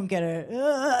don't get it.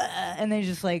 And they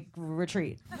just like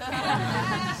retreat.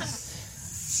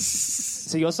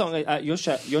 So your song, your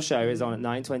show is on at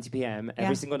 9:20 p.m.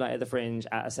 every single night at the Fringe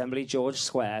at Assembly George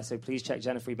Square. So please check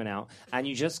Jena Friedman out. And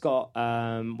you just got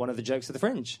one of the jokes of the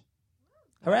Fringe.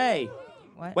 Hooray!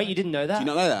 What? Wait, you didn't know that? Do you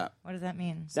not know that? What does that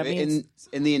mean? So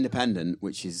in the Independent,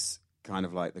 which is kind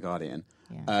of like the Guardian,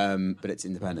 but it's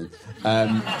independent.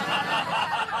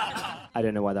 I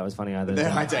don't know why that was funny either.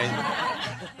 No, I don't.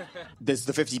 There's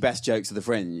the 50 best jokes of the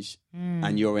Fringe,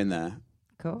 and you're in there.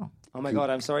 Cool. Oh my God,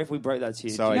 I'm sorry if we broke that to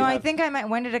you. Sorry. No, I think I might.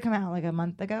 When did it come out? Like a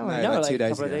month ago? Or? No, like 2 a days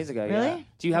couple of ago. days ago. Really? Yeah.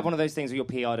 Do you have one of those things where your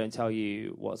PR don't tell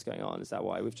you what's going on? Is that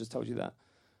why we've just told you that?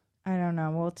 I don't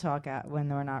know. We'll talk when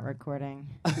we're not recording.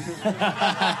 Do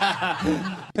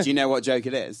you know what joke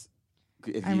it is?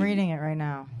 I'm reading it right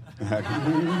now.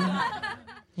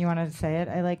 You want to say it?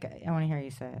 I want to hear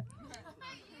you say it.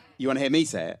 You want to hear me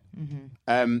say it?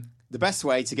 Mm-hmm. The best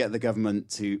way to get the government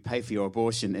to pay for your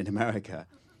abortion in America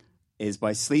is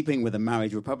by sleeping with a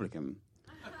married Republican.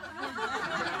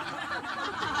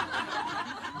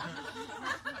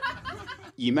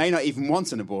 You may not even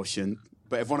want an abortion,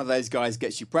 but if one of those guys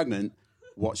gets you pregnant,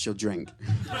 what's your drink?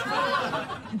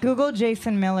 Google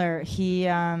Jason Miller. He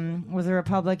was a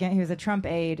Republican. He was a Trump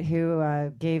aide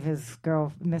who gave his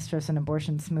mistress an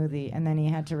abortion smoothie, and then he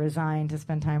had to resign to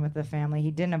spend time with the family. He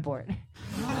didn't abort.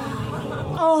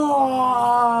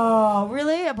 Oh,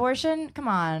 really? Abortion? Come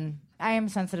on. I am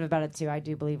sensitive about it too. I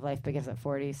do believe life begins at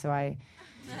 40, so I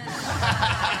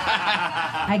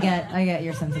get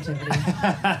your sensitivity.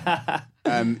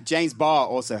 James Barr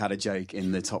also had a joke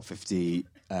in the top 50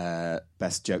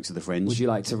 best jokes of the Fringe. Would you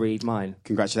like to read mine?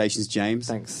 Congratulations, James.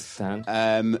 Thanks, Dan.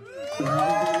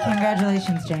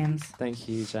 Congratulations, James. Thank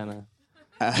you, Jena.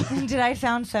 Did I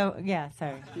sound so... Yeah,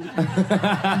 sorry.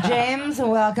 James,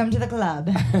 welcome to the club.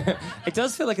 It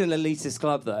does feel like an elitist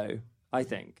club, though, I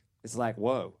think. It's like,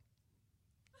 whoa.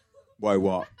 Whoa,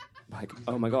 what? Like,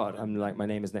 oh my God, I'm like, my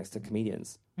name is next to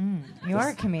comedians. You are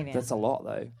a comedian. That's a lot,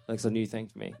 though. Like, it's a new thing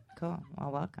for me. Cool.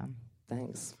 Well, welcome.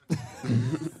 Thanks. Do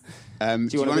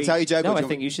you want to tell your joke? No, I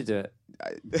think you should do it.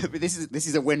 This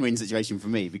is a win-win situation for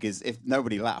me, because if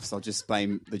nobody laughs, I'll just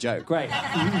blame the joke. Great.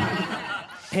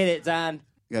 Hit it, Dan.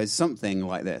 It goes something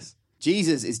like this.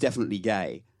 Jesus is definitely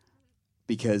gay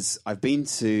because I've been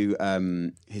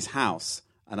to his house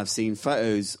and I've seen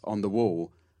photos on the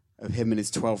wall of him and his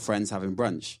 12 friends having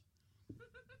brunch.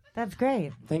 That's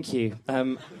great. Thank you.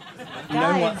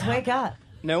 Guys, wake up.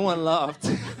 No one laughed.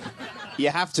 You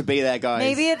have to be there, guys.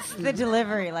 Maybe it's the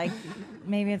delivery.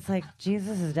 Maybe it's like,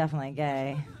 Jesus is definitely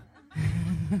gay.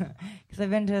 Because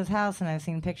I've been to his house and I've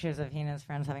seen pictures of he and his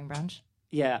friends having brunch.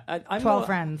 Yeah. I'm 12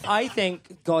 friends. I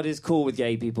think God is cool with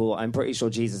gay people. I'm pretty sure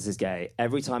Jesus is gay.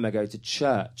 Every time I go to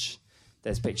church,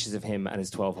 there's pictures of him and his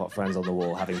 12 hot friends on the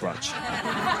wall having brunch.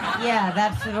 Yeah,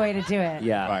 that's the way to do it.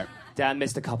 Yeah. Right. Dan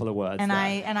missed a couple of words. And there.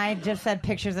 I just said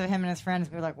pictures of him and his friends.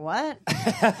 We were like, what?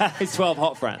 His 12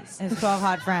 hot friends. His 12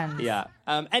 hot friends. Yeah.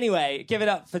 Anyway, give it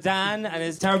up for Dan and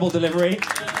his terrible delivery.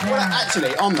 Well,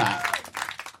 actually, on that,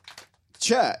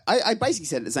 church, I basically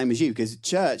said it the same as you, because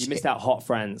church... You missed out hot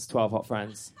friends, 12 hot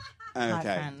friends. Okay,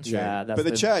 friends. true. Yeah, that's but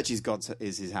the church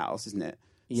is his house, isn't it?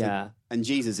 So, Yeah. and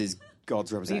Jesus is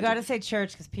God's You representative. got to say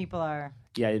church because people are.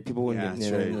 Yeah, people wouldn't Yeah,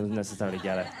 true. necessarily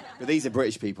get it. But these are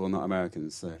British people, not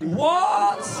Americans. So.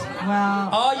 What? Well,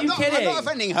 Are you kidding? I'm not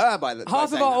offending her by the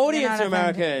Half by of our saying audience You're are not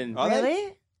offended. American. Are they?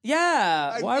 really?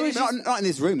 Yeah. that. Why was not, you... not in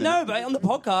this room? then. No, but on the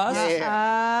podcast.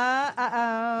 Yeah.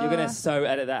 Oh. You're going to so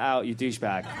edit that out, you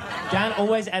douchebag. Dan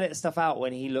always edits stuff out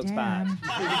when he looks bad.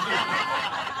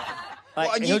 Like,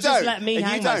 What, and he'll you just don't? let me And you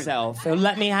hang don't? myself. He'll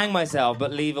let me hang myself,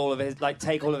 but leave all of his, like,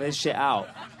 take all of his shit out.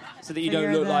 So that you So don't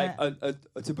you're look the- like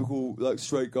a typical, like,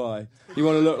 straight guy. You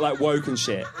want to look like woke and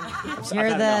shit. You're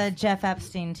the Jeff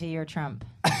Epstein to your Trump.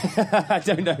 I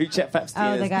don't know who Jeff Epstein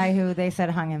Oh, is. the guy who they said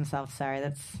hung himself. Sorry,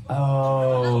 that's.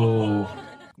 Oh.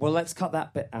 Well, let's cut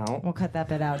that bit out. We'll cut that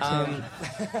bit out too.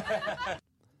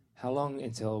 How long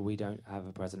until we don't have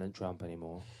a President Trump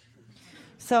anymore?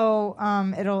 So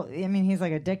it'll. I mean, he's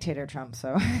like a dictator, Trump.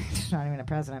 So he's not even a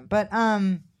president. But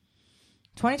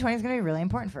 2020 is going to be really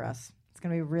important for us. It's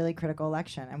going to be a really critical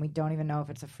election, and we don't even know if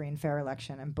it's a free and fair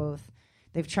election. And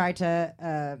they've tried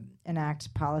to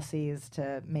enact policies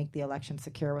to make the election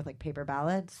secure with like paper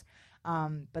ballots.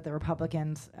 But the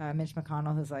Republicans, Mitch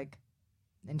McConnell, who's like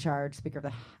in charge, Speaker of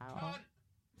the House.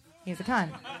 He's a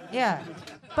cunt. Yeah.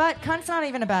 But cunt's not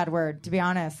even a bad word, to be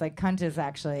honest. Like, cunt is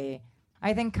actually...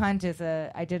 I think cunt is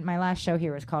my last show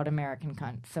here was called American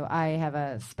Cunt, so I have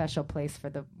a special place for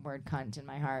the word cunt in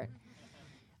my heart.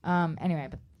 Anyway,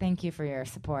 but thank you for your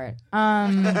support.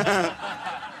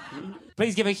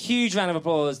 Please give a huge round of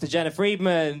applause to Jena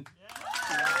Friedman.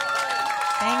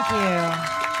 Thank you.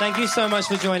 Thank you so much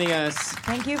for joining us.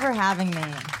 Thank you for having me.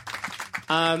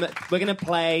 We're going to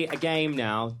play a game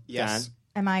now, Yes. Dan.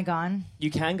 Am I gone? You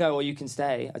can go or you can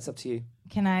stay. It's up to you.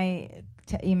 Can I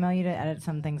email you to edit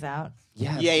some things out?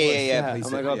 Yeah, of Yeah, course, yeah, please Oh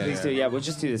my do. God, Yeah, please yeah. do. Yeah, we'll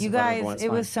just do this. You in front of guys, everyone, it's it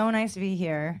fine. was so nice to be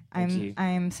here. you.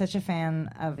 I'm such a fan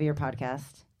of your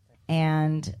podcast,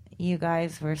 and you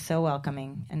guys were so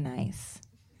welcoming and nice.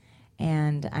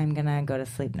 And I'm gonna go to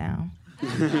sleep now.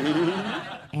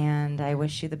 And I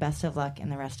wish you the best of luck in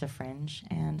the rest of Fringe,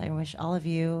 and I wish all of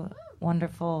you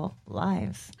wonderful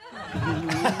lives.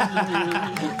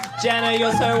 Jena,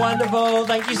 you're so wonderful.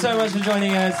 Thank you so much for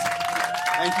joining us.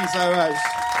 Thank you so much.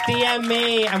 DM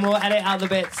me and we'll edit out the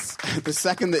bits. The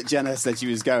second that Jenna said she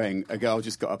was going, a girl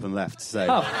just got up and left. So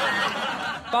Oh.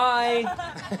 Bye.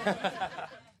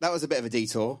 that was a bit of a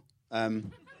detour.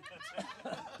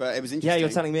 But it was interesting. Yeah, you're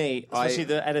telling me, especially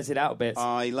the edited out bits.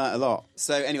 I learnt a lot.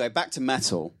 So anyway, back to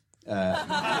metal. It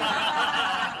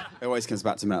always comes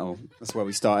back to metal. That's where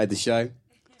we started the show.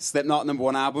 Slipknot,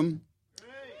 #1 album.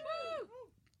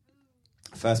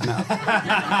 First metal.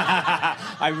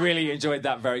 I really enjoyed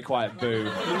that very quiet boo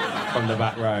from the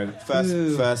back row.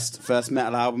 First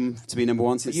metal album to be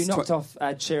 #1 since. You knocked off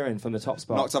Ed Sheeran from the top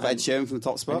spot. Knocked off Ed Sheeran from the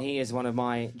top spot. And he is one of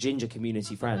my ginger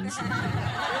community friends.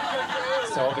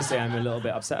 So obviously I'm a little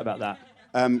bit upset about that.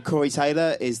 Corey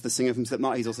Taylor is the singer from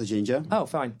Slipknot. He's also ginger. Oh,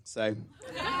 fine. So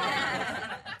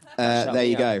there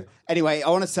you go. Anyway, I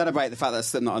want to celebrate the fact that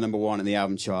Slipknot are #1 in the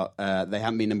album chart. They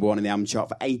haven't been #1 in the album chart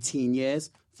for 18 years.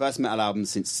 First metal album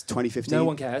since 2015. No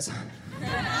one cares.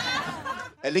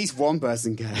 At least one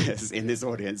person cares in this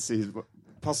audience, who's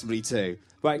possibly two,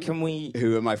 Right, can we...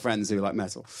 who are my friends who like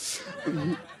metal.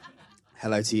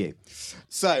 Hello to you.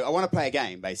 So I want to play a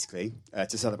game, basically,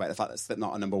 to celebrate the fact that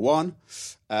Slipknot are #1.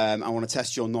 I want to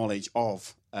test your knowledge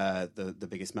of the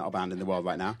biggest metal band in the world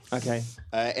right now. Okay.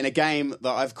 In a game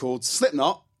that I've called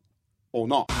Slipknot or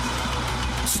Not.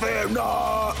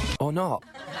 Slipknot! Or not.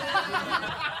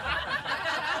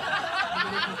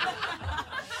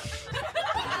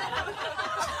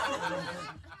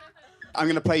 I'm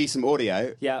going to play you some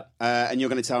audio. Yeah. And you're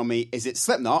going to tell me, is it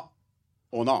Slipknot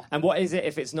or not? And what is it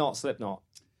if it's not Slipknot?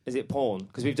 Is it porn?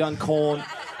 Because we've done Korn.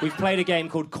 We've played a game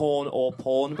called Korn or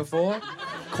Porn before.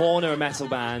 Korn are a metal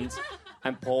band,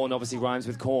 and porn obviously rhymes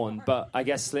with corn, but I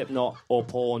guess Slipknot or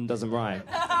porn doesn't rhyme.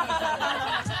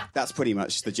 That's pretty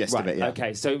much the gist of it, yeah.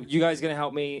 Okay, so you guys are going to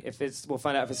help me if it's... We'll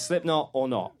find out if it's Slipknot or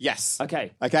not. Yes.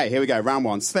 Okay. Okay, here we go. Round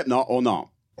 1. Slipknot or not?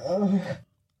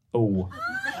 Oh.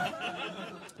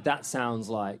 That sounds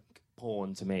like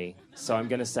porn to me, so I'm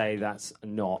going to say that's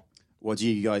not. What do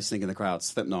you guys think in the crowd?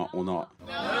 Slipknot or not?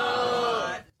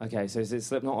 Okay, so is it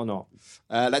Slipknot or not?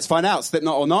 Let's find out.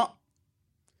 Slipknot or not?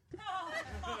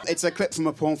 It's a clip from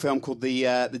a porn film called the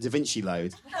Da Vinci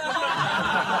Load.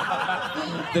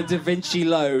 The Da Vinci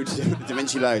Load. The Da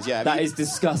Vinci Load, yeah. That is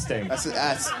disgusting. That's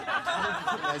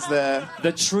the...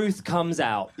 The truth comes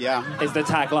out. Yeah. Is the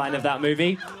tagline of that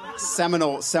movie.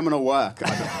 Seminal work,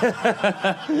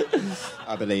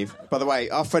 I believe. By the way,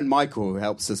 our friend Michael, who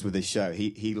helps us with this show,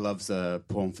 he loves a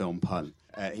porn film pun.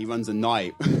 He runs a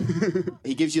night.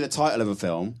 He gives you the title of a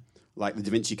film, like the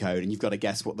Da Vinci Code, and you've got to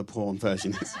guess what the porn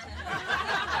version is.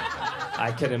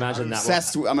 I can imagine that.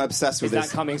 I'm obsessed with this.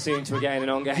 Is that coming soon to A Gay and a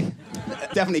Non-Gay?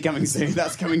 Definitely coming soon.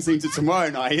 That's coming soon to tomorrow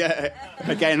night. Yeah,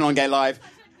 A Gay and a Non-Gay live.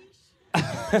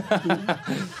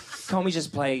 Can't we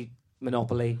just play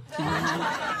Monopoly?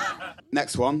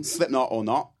 Next one, Slipknot or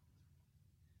not?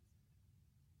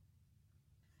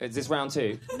 Is this round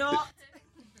 2? Not.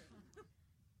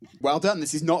 Well done.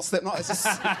 This is not Slipknot.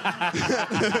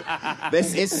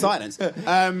 This is silence.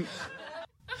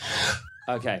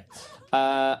 Okay.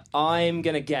 I'm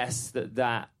going to guess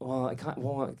that... Well, I can't...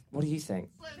 What do you think?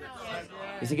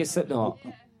 You think it's Slipknot?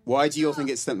 Why do you all think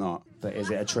it's Slipknot? But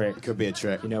is it a trick? It could be a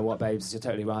trick. You know what, babes? You're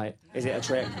totally right. Is it a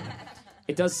trick?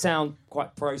 It does sound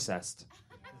quite processed.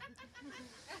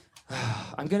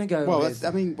 I'm going to go with...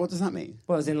 I mean, what does that mean?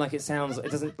 Well, as in, like, it sounds... It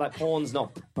doesn't... Like, porn's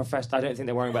not professional. I don't think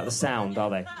they're worrying about the sound, are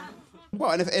they?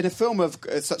 Well, in a film of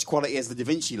such quality as the Da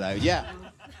Vinci Code, yeah.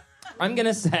 I'm going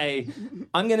to say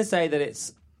that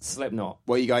it's Slipknot.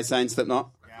 What are you guys saying, Slipknot?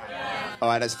 Yeah. All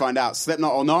right, let's find out.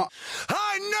 Slipknot or not?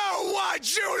 I know why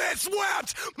Judas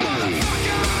wept,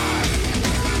 motherfucker!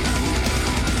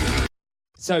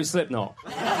 So, Slipknot.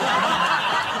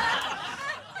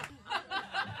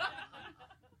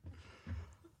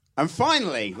 And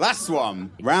finally, last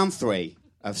one, round 3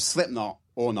 of Slipknot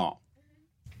or not.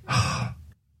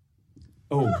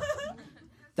 Oh,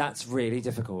 that's really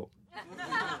difficult.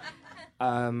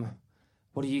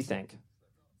 What do you think?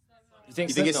 You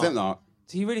think it's Slipknot?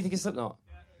 Do you really think it's Slipknot?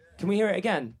 Can we hear it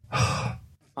again?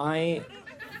 I'm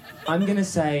gonna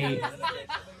say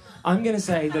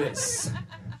that it's.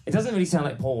 It doesn't really sound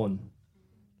like porn,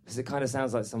 because it kind of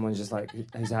sounds like someone just like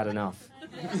who's had enough.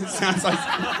 It sounds like.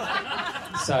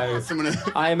 So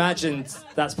I imagined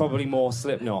that's probably more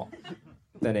Slipknot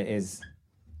than it is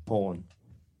porn.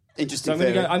 Interesting.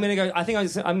 So I'm gonna go. I think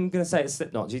I'm gonna say it's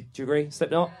Slipknot. Do you agree?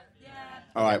 Slipknot. Yeah.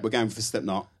 All right, we're going for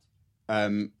Slipknot.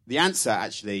 The answer,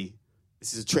 actually,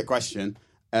 this is a trick question.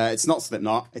 It's not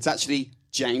Slipknot. It's actually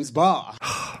James Barr.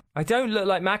 I don't look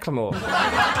like Macklemore.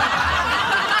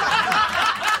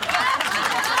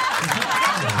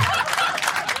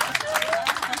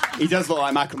 He does look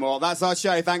like Macklemore. That's our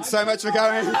show. Thanks so much for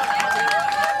going.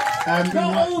 Not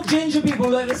all ginger people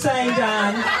look the same,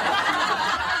 Dan.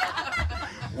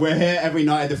 We're here every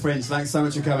night at the Fringe. Thanks so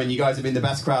much for coming. You guys have been the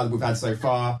best crowd we've had so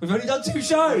far. We've only done 2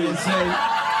 shows.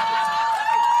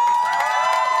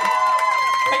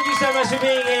 Thank you so much for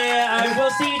being here.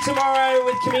 We'll see you tomorrow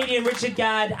with comedian Richard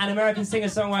Gadd and American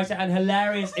singer-songwriter and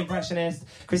hilarious impressionist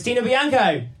Christina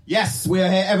Bianco. Yes, we're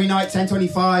here every night,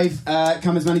 10:25.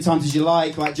 Come as many times as you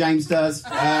like James does.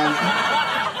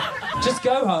 Just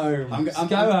go home.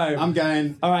 Go home. I'm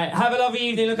going. All right, have a lovely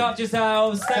evening. Look after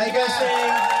yourselves. Thank you for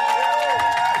listening.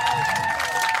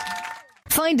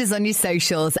 Find us on your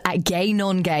socials at Gay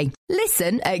Non-Gay.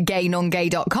 Listen at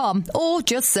gaynongay.com or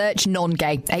just search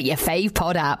Non-Gay at your fave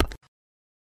pod app.